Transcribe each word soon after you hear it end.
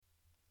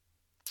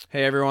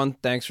Hey everyone,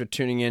 thanks for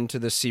tuning in to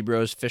the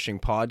Seabros Fishing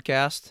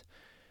Podcast.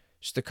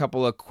 Just a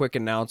couple of quick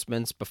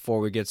announcements before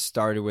we get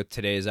started with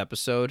today's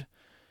episode.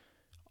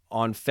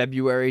 On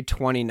February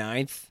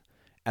 29th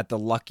at the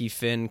Lucky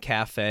Fin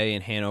Cafe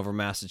in Hanover,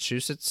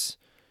 Massachusetts,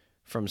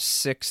 from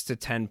 6 to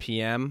 10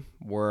 p.m.,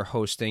 we're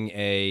hosting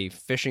a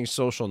fishing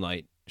social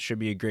night. Should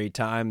be a great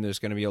time. There's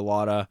going to be a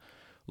lot of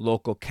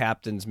local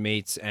captains,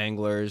 mates,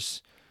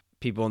 anglers,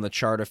 people in the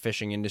charter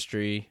fishing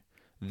industry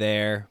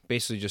there,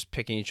 basically just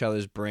picking each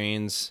other's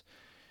brains,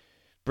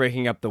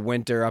 breaking up the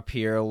winter up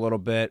here a little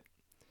bit,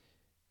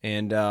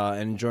 and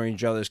enjoying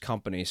each other's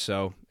company.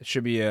 So it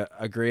should be a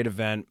great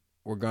event.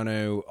 We're going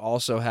to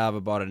also have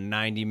about a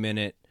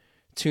 90-minute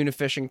tuna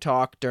fishing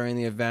talk during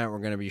the event. We're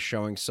going to be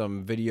showing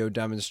some video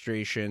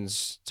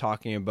demonstrations,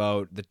 talking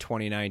about the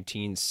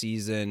 2019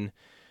 season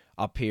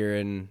up here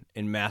in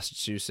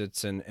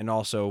Massachusetts, and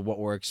also what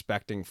we're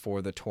expecting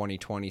for the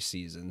 2020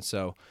 season.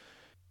 So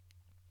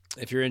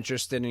if you're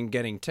interested in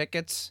getting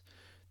tickets,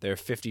 they're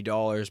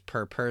 $50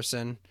 per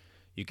person.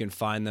 You can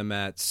find them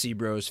at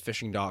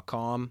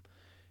seabrosfishing.com,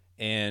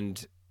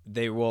 and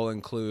they will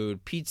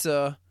include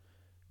pizza,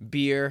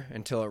 beer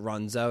until it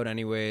runs out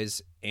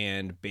anyways,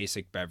 and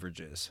basic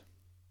beverages.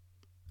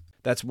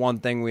 That's one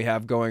thing we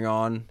have going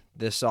on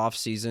this off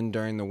season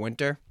during the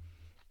winter.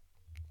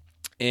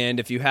 And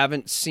if you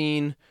haven't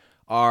seen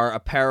our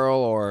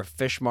apparel or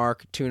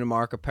Fishmark, Tuna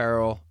Mark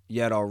apparel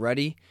yet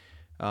already,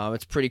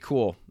 it's pretty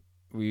cool.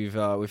 We've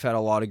had a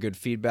lot of good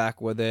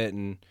feedback with it,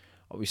 and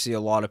we see a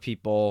lot of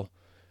people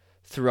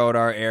throughout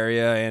our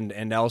area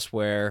and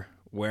elsewhere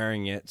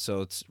wearing it,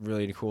 so it's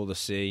really cool to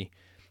see.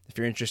 If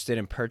you're interested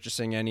in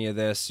purchasing any of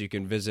this, you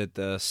can visit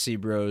the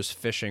Seabros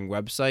Fishing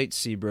website,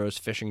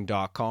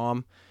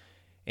 seabrosfishing.com,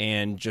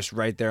 and just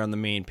right there on the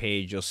main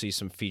page, you'll see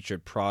some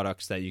featured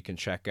products that you can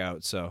check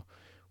out, so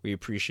we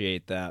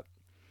appreciate that.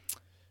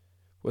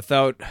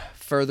 Without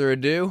further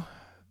ado,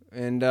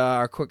 and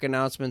our quick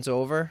announcements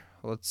over,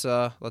 let's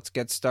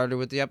get started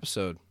with the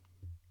episode.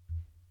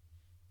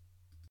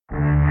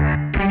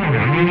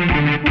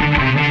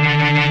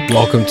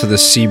 Welcome to the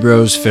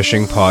Seabros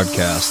Fishing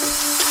Podcast.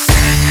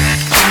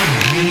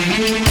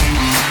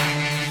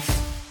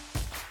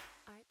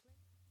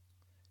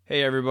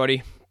 Hey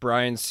everybody,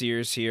 Brian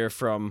Sears here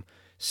from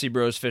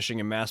Seabros Fishing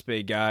and Mass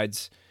Bay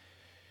Guides.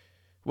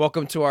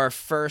 Welcome to our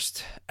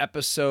first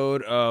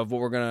episode of what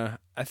we're gonna,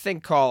 I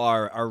think, call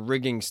our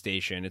rigging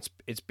station.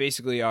 It's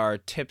basically our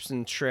tips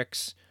and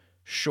tricks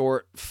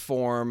short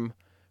form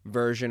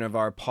version of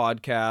our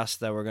podcast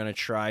that we're going to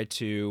try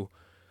to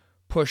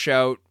push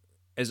out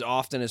as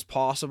often as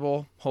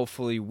possible,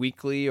 hopefully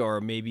weekly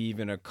or maybe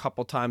even a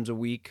couple times a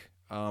week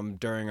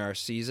during our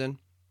season.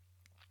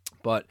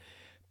 But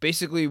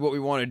basically what we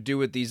want to do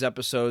with these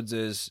episodes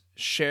is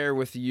share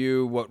with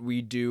you what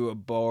we do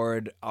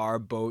aboard our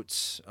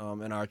boats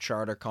in our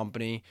charter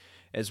company,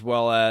 as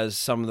well as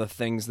some of the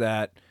things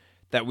that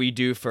we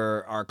do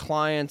for our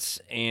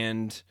clients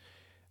and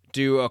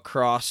do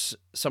across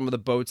some of the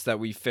boats that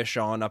we fish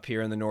on up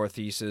here in the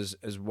Northeast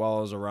as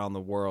well as around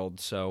the world.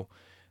 So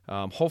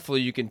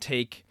hopefully you can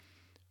take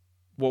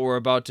what we're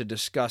about to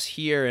discuss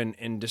here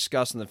and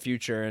discuss in the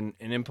future and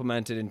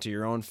implement it into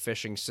your own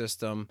fishing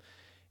system,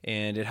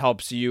 and it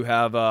helps you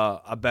have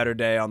a better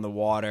day on the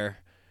water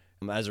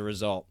as a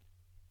result.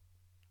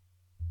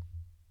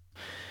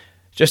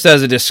 Just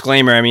as a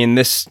disclaimer, I mean,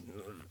 this,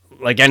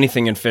 like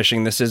anything in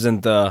fishing, this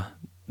isn't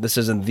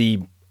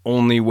the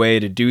only way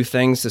to do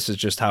things. This is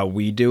just how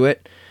we do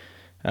it.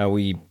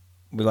 We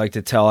like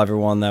to tell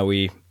everyone that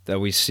we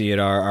see at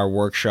our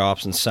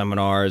workshops and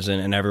seminars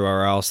and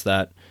everywhere else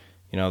that,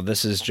 you know,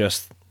 this is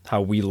just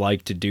how we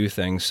like to do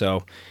things.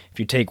 So if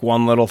you take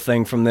one little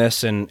thing from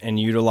this and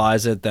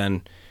utilize it,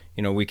 then,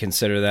 you know, we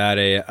consider that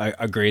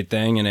a great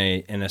thing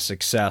and a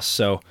success.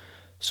 So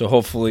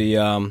hopefully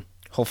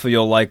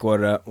you'll like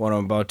what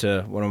I'm about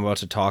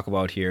to talk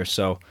about here.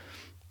 So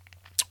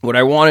what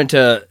I wanted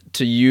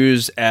to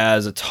use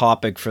as a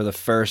topic for the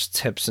first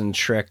tips and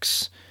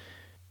tricks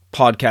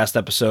podcast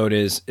episode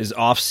is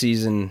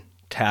off-season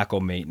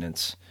tackle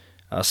maintenance,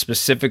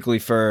 specifically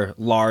for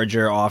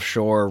larger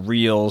offshore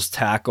reels,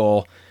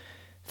 tackle,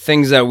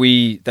 things that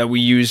we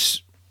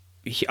use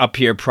up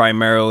here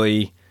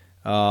primarily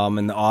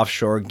in the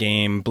offshore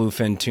game,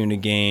 bluefin tuna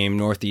game,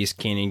 Northeast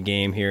Canyon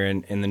game here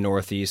in the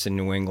Northeast in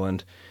New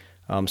England.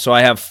 So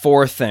I have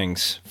four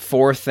things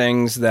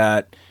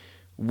that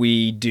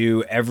we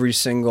do every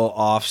single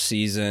off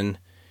season,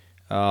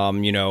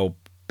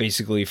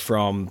 basically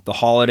from the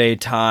holiday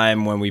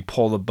time when we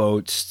pull the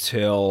boats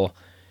till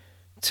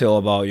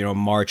about,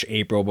 March,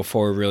 April,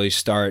 before we really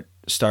start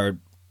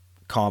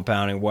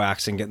compounding,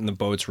 waxing, getting the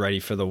boats ready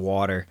for the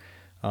water.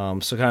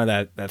 So kind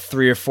of that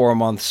 3 or 4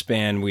 month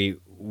span, we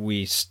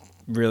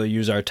really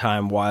use our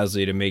time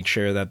wisely to make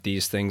sure that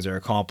these things are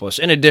accomplished,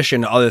 in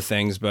addition to other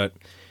things, but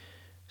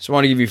just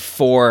want to give you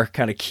 4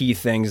 kind of key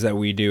things that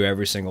we do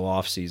every single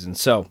off season.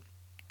 So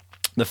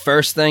the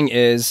first thing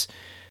is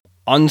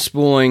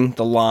unspooling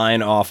the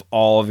line off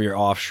all of your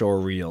offshore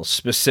reels,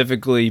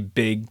 specifically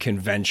big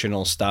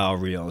conventional style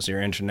reels,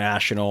 your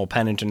international,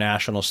 Penn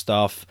International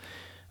stuff,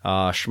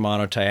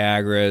 Shimano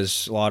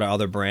Tiagras, a lot of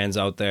other brands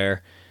out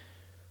there.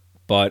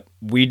 But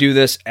we do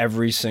this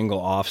every single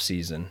off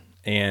season.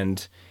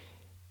 And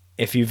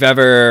if you've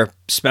ever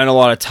spent a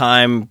lot of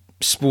time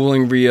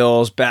spooling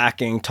reels,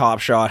 backing, top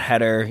shot,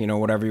 header,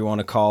 whatever you want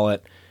to call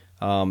it,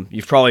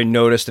 you've probably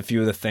noticed a few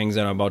of the things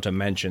that I'm about to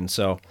mention.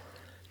 So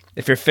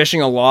if you're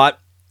fishing a lot,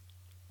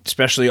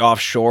 especially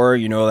offshore,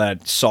 you know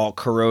that salt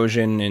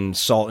corrosion and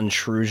salt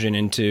intrusion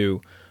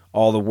into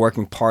all the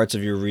working parts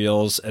of your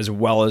reels as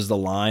well as the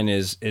line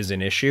is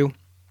an issue.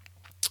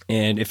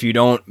 And if you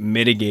don't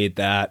mitigate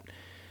that,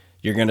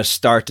 you're going to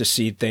start to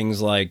see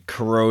things like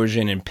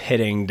corrosion and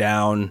pitting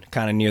down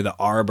kind of near the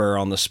arbor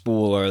on the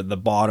spool or the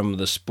bottom of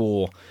the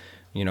spool.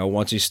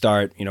 Once you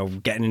start,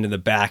 getting into the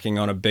backing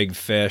on a big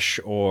fish,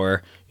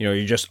 or,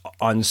 you're just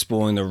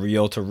unspooling the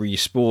reel to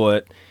re-spool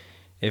it.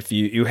 If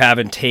you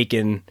haven't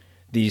taken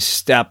these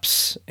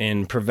steps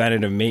in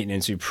preventative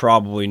maintenance, you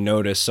probably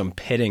notice some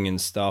pitting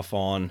and stuff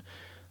on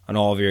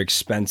all of your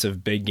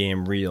expensive big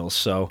game reels.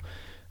 So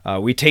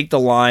we take the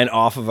line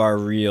off of our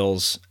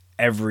reels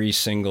every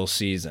single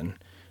season,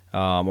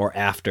 or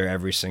after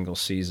every single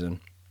season.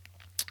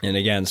 And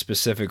again,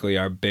 specifically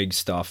our big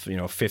stuff,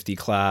 50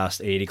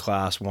 class, 80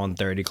 class,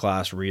 130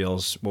 class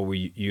reels, what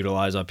we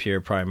utilize up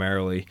here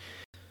primarily.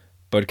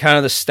 But kind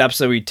of the steps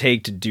that we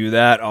take to do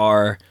that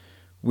are,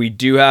 we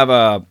do have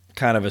a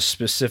kind of a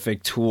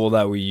specific tool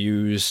that we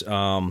use.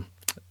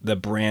 The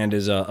brand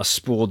is a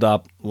spooled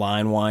up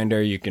line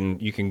winder. You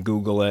can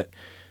Google it.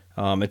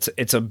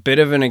 It's a bit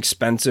of an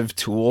expensive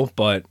tool,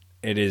 but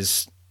it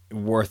is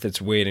worth its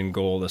weight in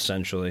gold,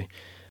 essentially.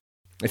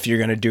 If you're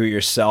going to do it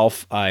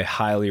yourself, I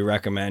highly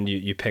recommend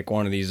you pick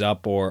one of these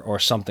up or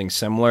something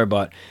similar.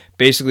 But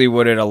basically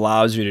what it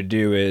allows you to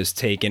do is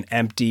take an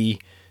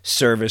empty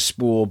service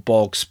spool,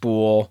 bulk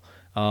spool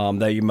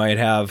that you might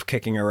have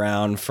kicking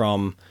around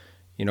from,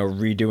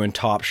 redoing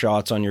top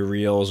shots on your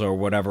reels or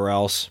whatever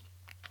else.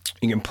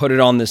 You can put it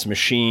on this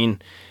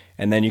machine,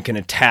 and then you can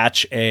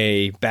attach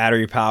a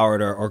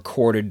battery-powered or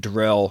corded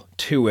drill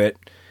to it.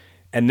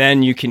 And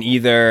then you can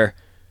either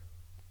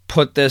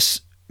put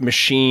this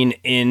machine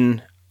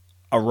in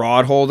a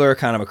rod holder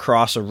kind of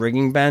across a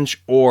rigging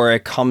bench, or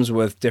it comes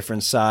with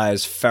different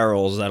size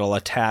ferrules that'll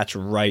attach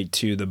right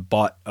to the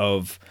butt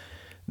of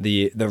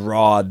the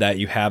rod that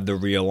you have the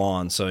reel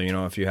on. So,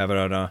 if you have it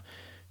on a,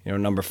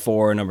 number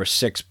 4, number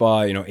 6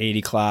 butt,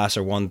 80 class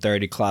or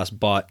 130 class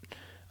butt,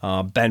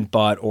 bent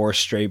butt or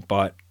straight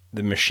butt,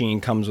 the machine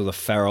comes with a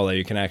ferrule that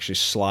you can actually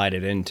slide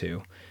it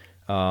into.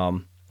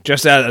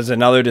 Just as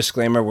another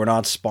disclaimer, we're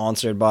not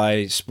sponsored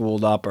by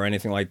Spooled Up or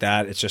anything like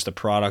that. It's just a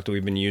product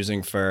we've been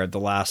using for the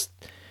last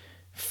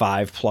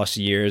 5+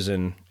 years,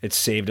 and it's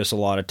saved us a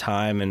lot of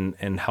time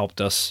and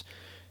helped us,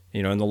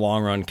 in the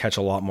long run, catch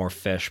a lot more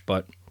fish.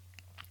 But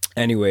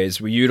anyways,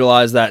 we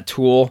utilize that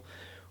tool.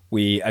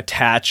 We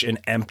attach an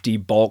empty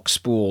bulk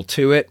spool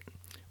to it.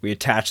 We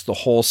attach the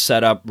whole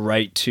setup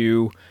right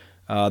to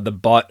the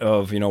butt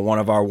of, one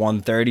of our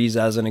 130s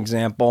as an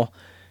example.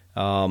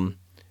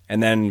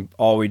 And then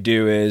all we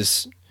do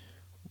is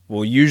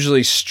we'll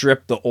usually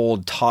strip the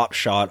old top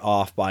shot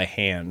off by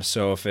hand.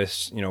 So if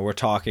it's, we're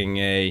talking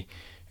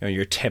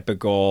your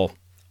typical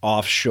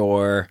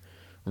offshore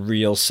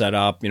reel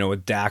setup,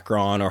 with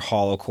Dacron or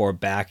hollow core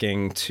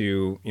backing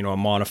to, a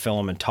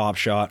monofilament top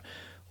shot,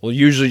 we'll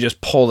usually just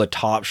pull the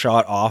top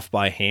shot off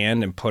by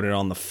hand and put it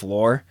on the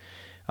floor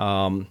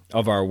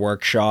of our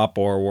workshop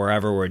or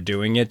wherever we're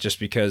doing it,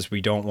 just because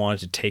we don't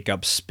want it to take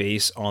up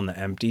space on the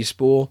empty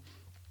spool.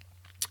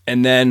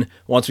 And then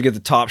once we get the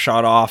top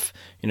shot off,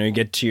 you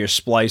get to your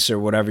splice or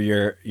whatever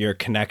your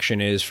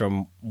connection is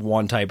from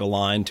one type of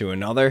line to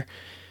another.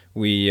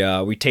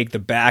 We take the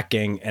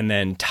backing and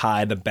then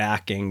tie the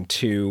backing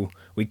to,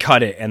 we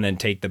cut it and then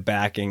take the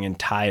backing and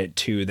tie it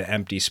to the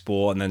empty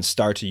spool, and then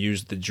start to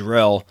use the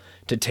drill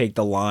to take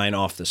the line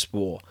off the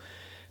spool.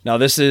 Now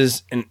this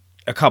is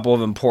a couple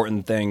of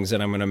important things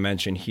that I'm going to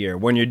mention here.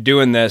 When you're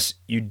doing this,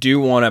 you do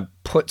want to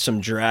put some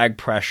drag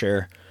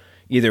pressure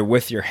either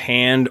with your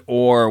hand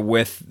or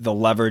with the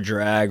lever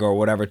drag or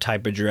whatever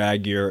type of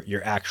drag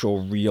your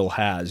actual reel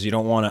has. You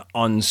don't want to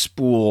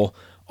unspool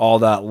all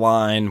that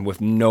line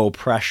with no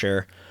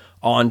pressure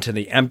onto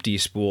the empty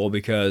spool,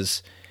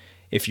 because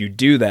if you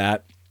do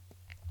that,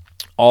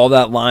 all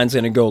that line's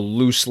going to go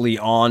loosely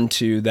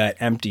onto that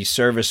empty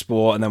service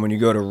spool, and then when you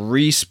go to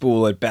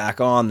re-spool it back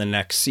on the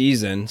next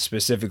season,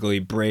 specifically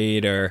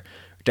braid or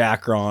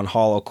Dacron,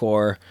 hollow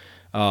core,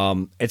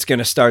 it's going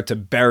to start to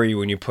bury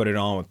when you put it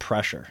on with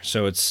pressure.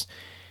 So it's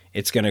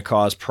going to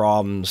cause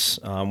problems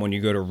when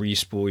you go to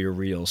re-spool your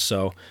reels.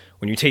 So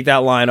when you take that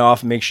line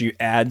off, make sure you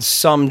add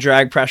some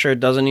drag pressure. It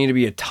doesn't need to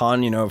be a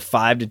ton,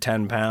 5 to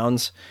 10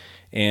 pounds,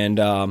 and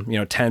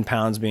 10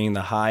 pounds being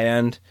the high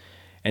end,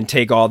 and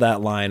take all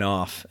that line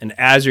off. And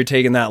as you're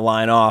taking that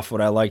line off, what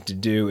I like to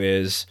do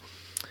is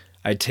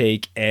I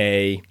take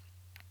a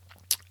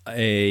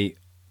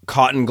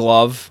cotton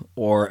glove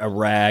or a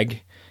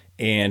rag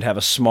and have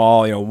a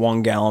small,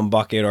 1 gallon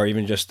bucket, or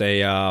even just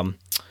a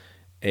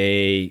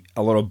a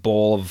little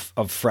bowl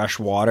of fresh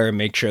water,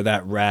 make sure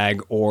that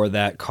rag or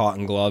that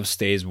cotton glove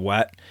stays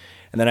wet.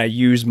 And then I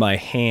use my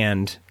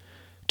hand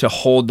to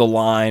hold the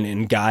line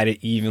and guide it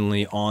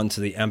evenly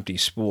onto the empty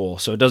spool.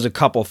 So it does a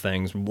couple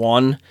things.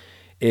 One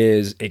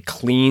is it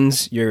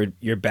cleans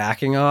your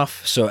backing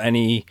off. So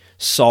any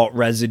salt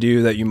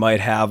residue that you might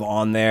have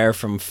on there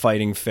from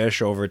fighting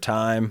fish over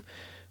time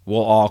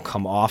will all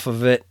come off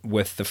of it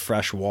with the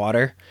fresh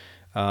water.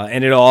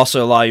 And it'll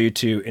also allow you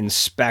to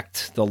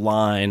inspect the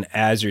line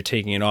as you're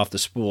taking it off the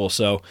spool.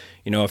 So,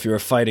 if you were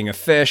fighting a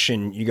fish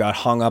and you got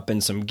hung up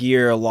in some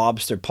gear, a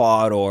lobster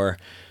pot, or,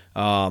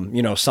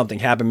 something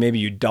happened, maybe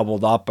you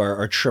doubled up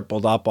or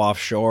tripled up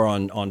offshore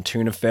on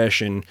tuna fish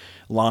and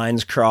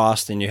lines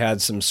crossed and you had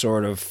some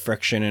sort of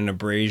friction and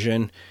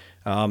abrasion,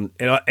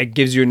 it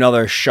gives you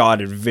another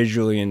shot at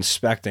visually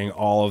inspecting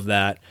all of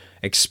that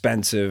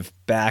expensive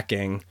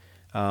backing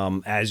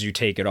as you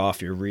take it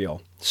off your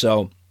reel.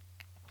 So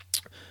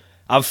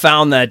I've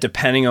found that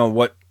depending on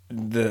what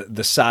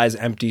the size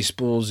empty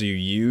spools you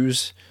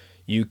use,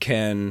 you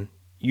can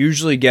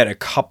usually get a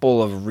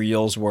couple of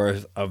reels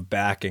worth of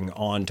backing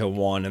onto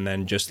one and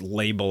then just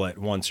label it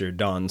once you're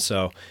done.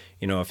 So,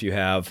 if you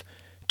have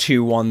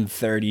 2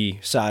 130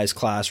 size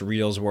class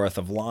reels worth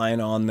of line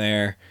on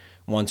there,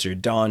 once you're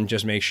done,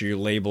 just make sure you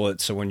label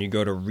it so when you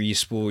go to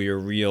re-spool your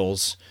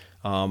reels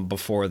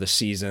before the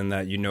season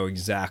that you know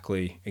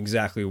exactly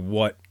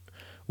what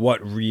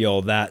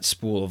reel that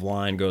spool of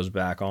line goes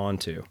back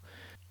onto.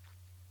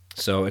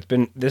 So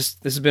this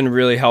has been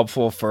really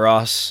helpful for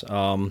us.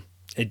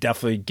 It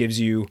definitely gives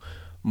you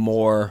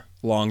more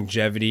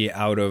longevity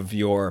out of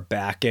your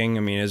backing. I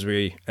mean,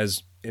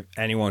 as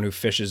anyone who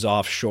fishes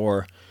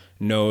offshore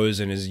knows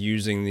and is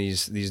using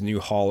these new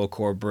hollow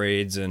core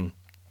braids and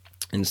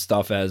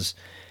stuff as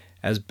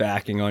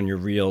backing on your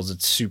reels,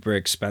 it's super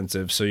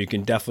expensive. So you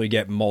can definitely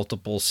get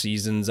multiple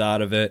seasons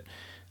out of it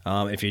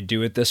if you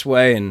do it this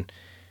way. And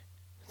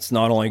it's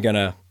not only going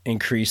to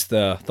increase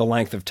the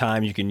length of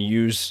time you can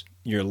use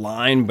your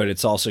line, but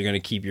it's also going to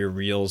keep your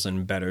reels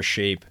in better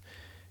shape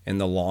in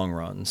the long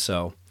run.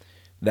 So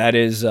that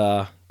is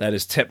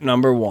tip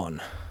number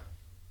 1.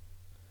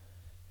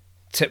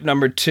 Tip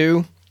number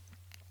 2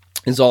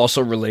 is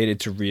also related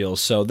to reels.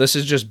 So this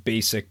is just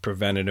basic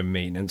preventative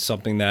maintenance,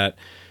 something that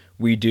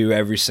we do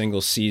every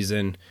single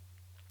season,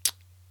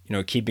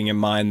 keeping in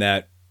mind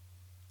that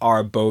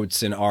our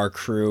boats and our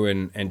crew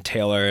and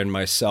Taylor and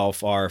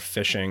myself are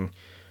fishing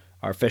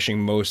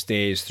most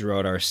days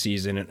throughout our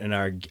season, and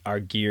our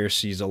gear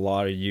sees a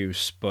lot of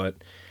use. But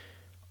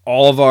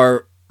all of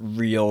our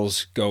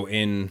reels go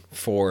in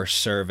for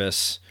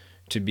service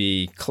to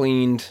be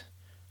cleaned,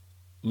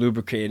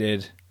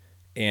 lubricated,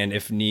 and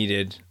if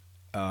needed,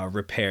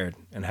 repaired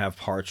and have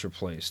parts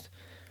replaced.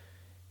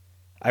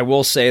 I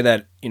will say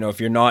that, if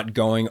you're not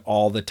going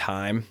all the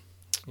time,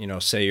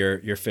 say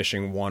you're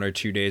fishing 1 or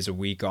 2 days a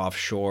week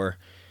offshore,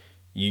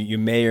 you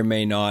may or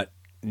may not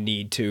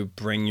need to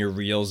bring your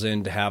reels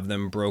in to have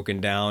them broken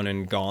down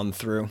and gone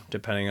through,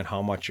 depending on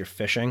how much you're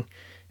fishing.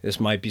 This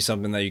might be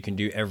something that you can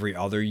do every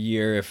other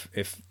year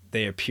if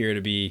they appear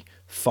to be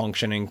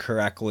functioning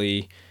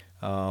correctly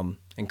and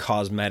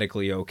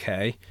cosmetically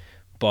okay.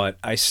 But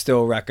I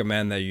still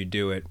recommend that you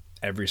do it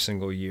every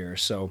single year.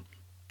 So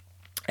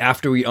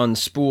after we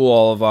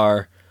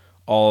unspool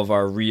all of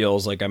our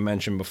reels, like I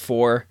mentioned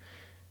before,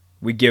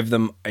 we give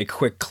them a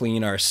quick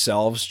clean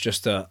ourselves,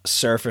 just a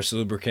surface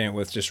lubricant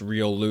with just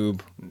reel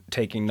lube,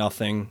 taking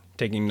nothing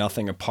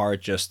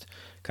apart, just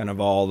kind of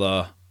all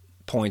the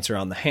points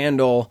around the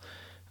handle,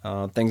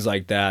 things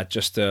like that,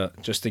 just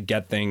to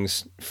get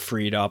things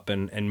freed up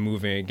and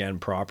moving again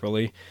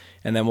properly.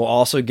 And then we'll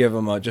also give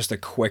them just a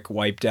quick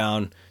wipe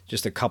down,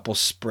 just a couple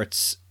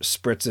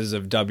spritzes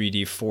of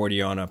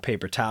WD-40 on a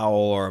paper towel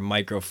or a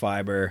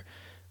microfiber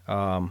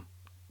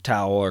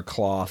towel or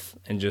cloth,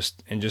 and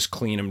just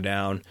clean them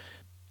down.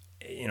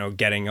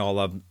 Getting all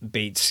the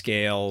bait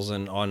scales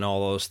and on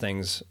all those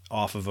things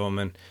off of them.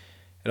 And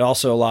it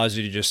also allows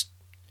you to just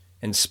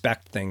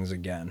inspect things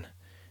again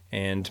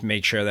and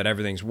make sure that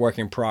everything's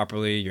working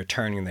properly. You're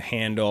turning the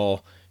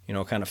handle,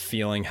 kind of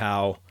feeling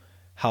how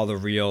the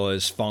reel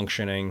is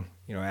functioning,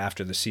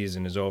 after the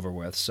season is over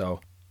with.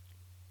 So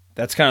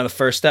that's kind of the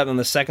first step. And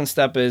the second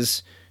step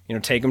is,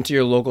 take them to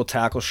your local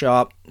tackle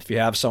shop. If you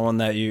have someone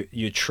that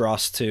you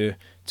trust to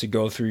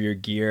go through your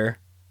gear,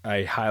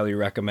 I highly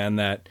recommend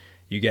that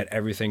you get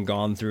everything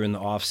gone through in the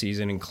off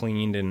season and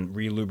cleaned and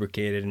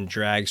re-lubricated and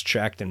drags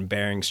checked and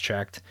bearings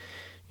checked.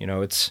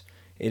 It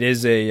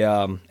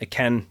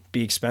can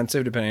be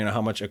expensive depending on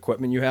how much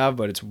equipment you have,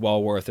 but it's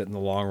well worth it in the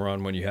long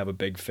run when you have a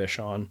big fish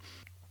on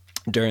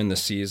during the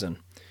season.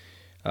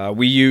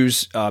 We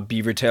use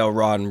Beaver Tail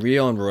Rod and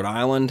Reel in Rhode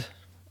Island.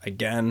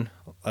 Again,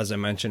 as I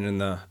mentioned in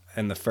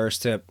the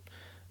first tip,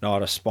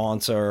 not a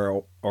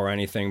sponsor or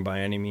anything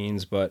by any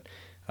means, but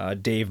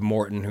Dave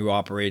Morton, who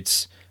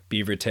operates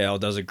Beaver Tail,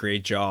 does a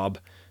great job.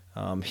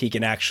 He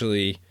can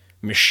actually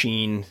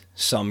machine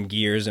some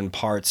gears and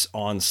parts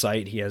on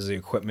site. He has the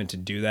equipment to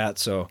do that.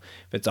 So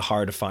if it's a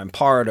hard to find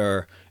part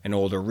or an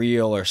older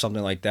reel or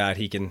something like that,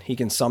 he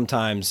can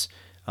sometimes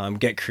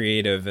get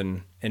creative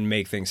and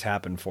make things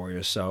happen for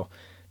you. So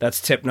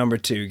that's tip number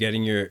 2,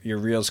 getting your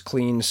reels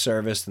clean,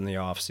 serviced in the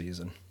off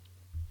season.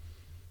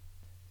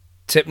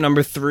 Tip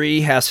number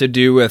 3 has to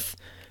do with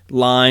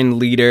line,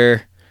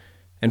 leader,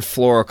 and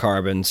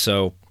fluorocarbon.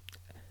 So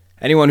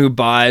anyone who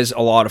buys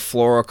a lot of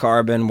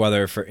fluorocarbon,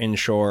 whether for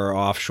inshore or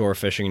offshore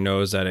fishing,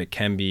 knows that it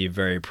can be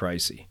very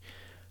pricey.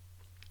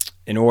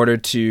 In order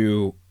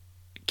to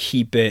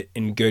keep it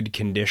in good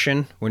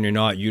condition when you're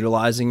not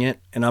utilizing it,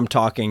 and I'm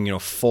talking,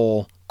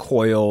 full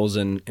coils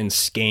and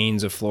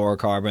skeins of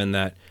fluorocarbon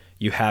that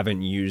you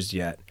haven't used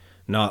yet,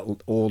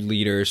 not old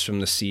leaders from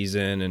the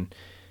season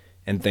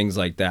and things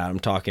like that. I'm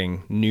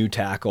talking new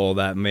tackle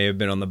that may have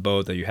been on the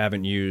boat that you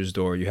haven't used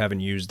or you haven't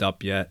used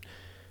up yet.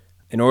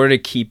 In order to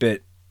keep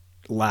it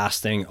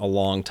lasting a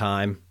long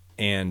time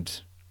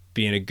and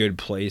be in a good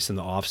place in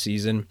the off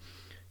season,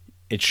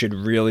 it should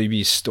really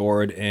be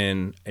stored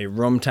in a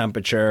room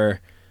temperature,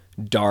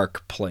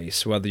 dark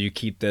place. Whether you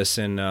keep this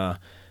in a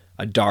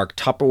dark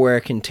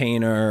Tupperware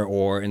container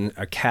or in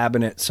a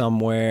cabinet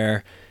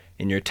somewhere,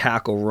 in your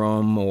tackle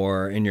room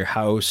or in your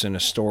house in a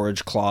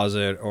storage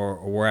closet or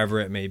wherever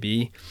it may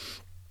be.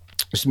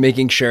 Just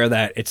making sure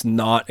that it's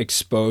not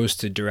exposed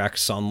to direct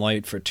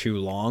sunlight for too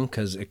long,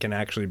 because it can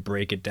actually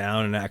break it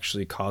down and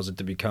actually cause it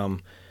to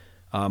become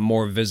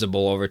more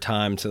visible over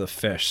time to the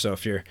fish. So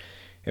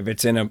if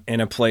it's in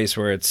a place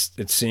where it's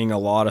seeing a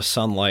lot of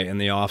sunlight in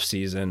the off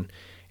season,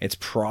 it's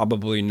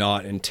probably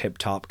not in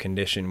tip-top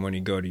condition when you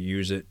go to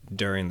use it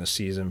during the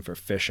season for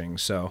fishing.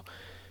 So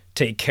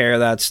take care of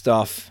that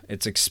stuff.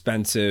 It's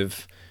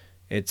expensive.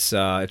 It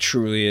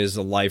truly is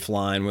the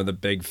lifeline with a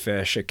big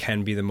fish. It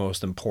can be the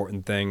most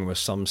important thing with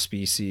some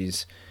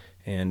species,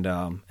 and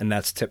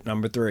that's tip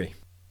number 3.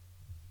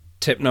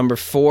 Tip number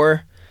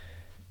 4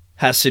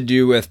 has to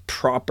do with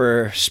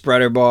proper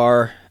spreader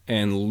bar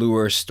and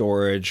lure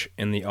storage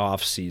in the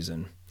off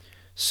season.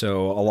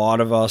 So a lot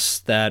of us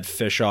that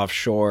fish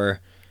offshore,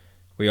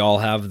 we all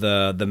have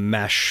the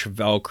mesh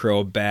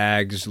Velcro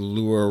bags,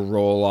 lure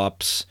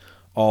roll-ups,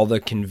 all the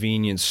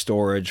convenient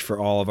storage for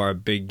all of our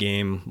big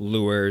game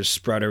lures,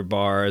 spreader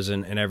bars,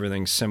 and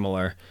everything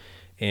similar.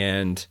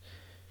 And,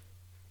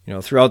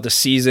 throughout the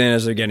season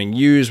as they're getting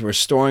used, we're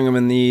storing them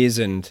in these,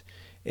 and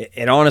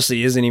it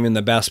honestly isn't even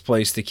the best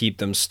place to keep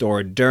them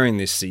stored during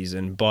this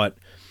season, but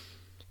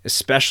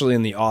especially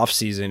in the off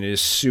season, it is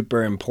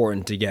super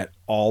important to get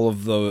all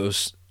of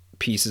those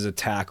pieces of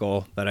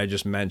tackle that I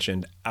just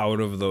mentioned out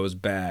of those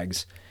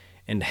bags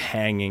and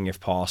hanging if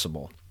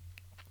possible,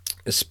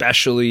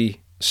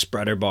 especially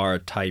spreader bar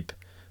type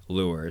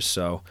lures.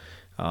 So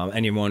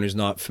anyone who's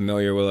not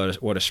familiar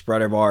with what a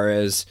spreader bar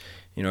is,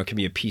 it can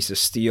be a piece of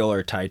steel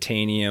or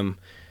titanium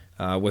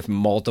with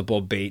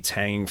multiple baits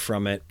hanging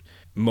from it.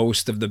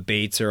 Most of the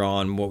baits are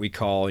on what we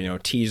call,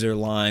 teaser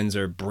lines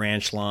or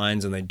branch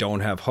lines, and they don't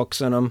have hooks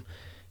in them.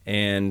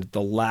 And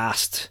the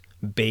last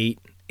bait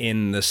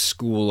in the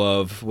school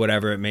of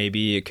whatever it may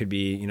be, it could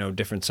be,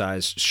 different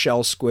size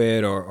shell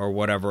squid or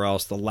whatever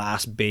else, the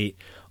last bait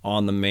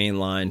on the main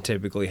line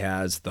typically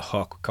has the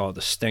hook. We call it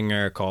the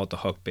stinger, call it the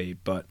hook bait.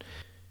 But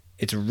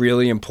it's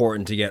really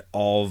important to get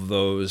all of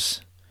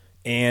those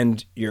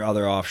and your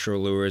other offshore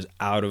lures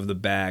out of the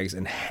bags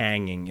and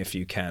hanging if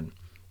you can.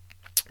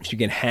 If you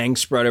can hang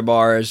spreader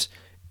bars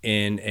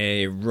in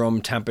a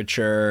room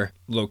temperature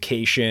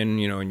location,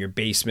 in your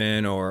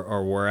basement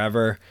or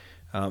wherever,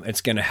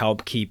 it's going to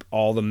help keep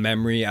all the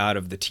memory out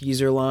of the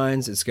teaser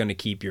lines. It's going to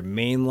keep your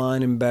main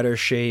line in better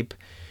shape.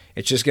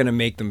 It's just going to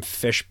make them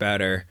fish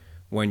better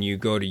when you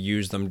go to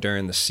use them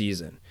during the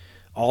season.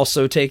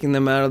 Also, taking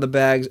them out of the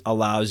bags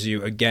allows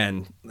you,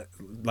 again,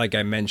 like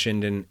I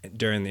mentioned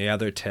during the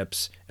other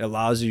tips, it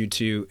allows you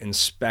to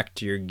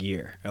inspect your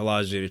gear. It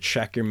allows you to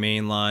check your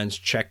main lines,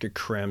 check your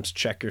crimps,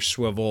 check your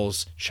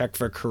swivels, check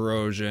for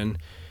corrosion,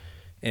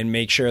 and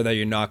make sure that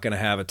you're not going to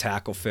have a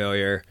tackle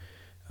failure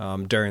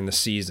during the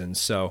season.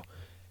 So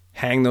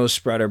hang those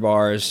spreader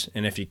bars,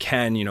 and if you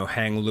can,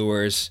 hang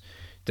lures.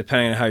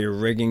 Depending on how you're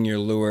rigging your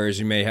lures,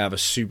 you may have a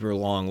super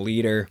long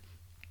leader,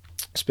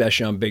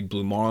 especially on big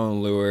blue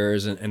marlin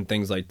lures and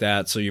things like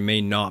that. So you may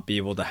not be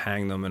able to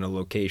hang them in a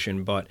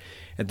location, but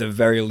at the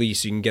very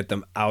least, you can get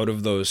them out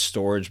of those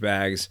storage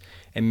bags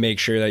and make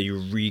sure that you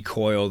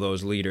recoil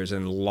those leaders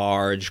in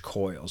large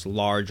coils,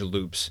 large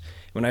loops.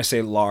 When I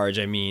say large,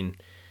 I mean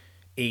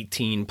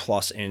 18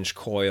 plus inch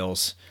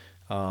coils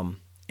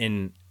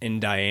in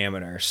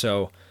diameter.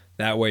 So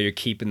that way you're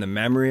keeping the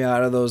memory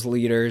out of those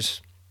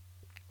leaders,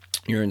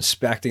 you're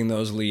inspecting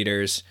those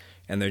leaders,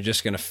 and they're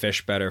just going to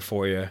fish better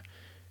for you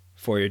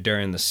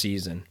during the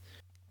season.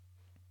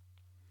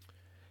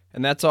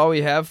 And that's all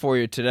we have for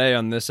you today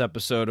on this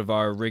episode of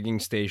our rigging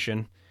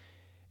station.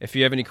 If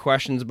you have any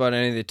questions about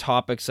any of the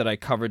topics that I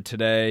covered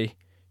today,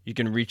 you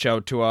can reach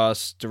out to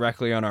us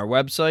directly on our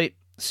website,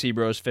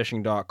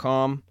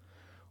 seabrosfishing.com,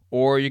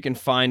 or you can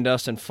find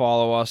us and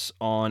follow us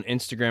on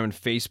Instagram and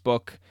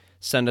Facebook.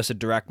 Send us a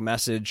direct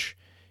message.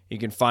 You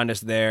can find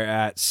us there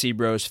at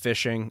Seabros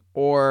Fishing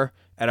or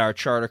at our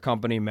charter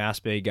company, Mass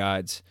Bay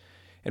Guides.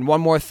 And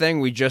one more thing,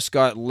 we just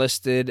got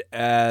listed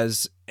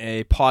as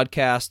a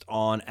podcast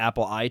on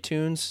Apple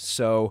iTunes.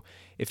 So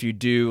if you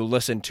do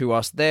listen to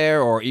us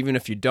there, or even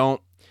if you don't,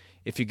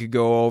 if you could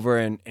go over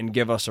and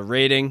give us a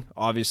rating.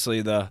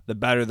 Obviously, the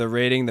better the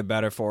rating, the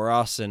better for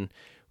us, and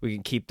we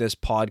can keep this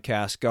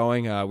podcast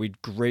going.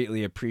 We'd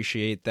greatly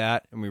appreciate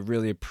that, and we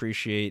really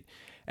appreciate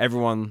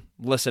everyone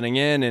listening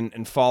in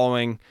and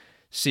following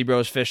Sea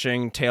Bros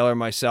Fishing, Taylor,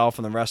 myself,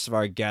 and the rest of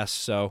our guests.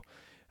 So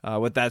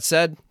with that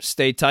said,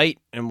 stay tight,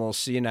 and we'll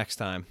see you next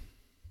time.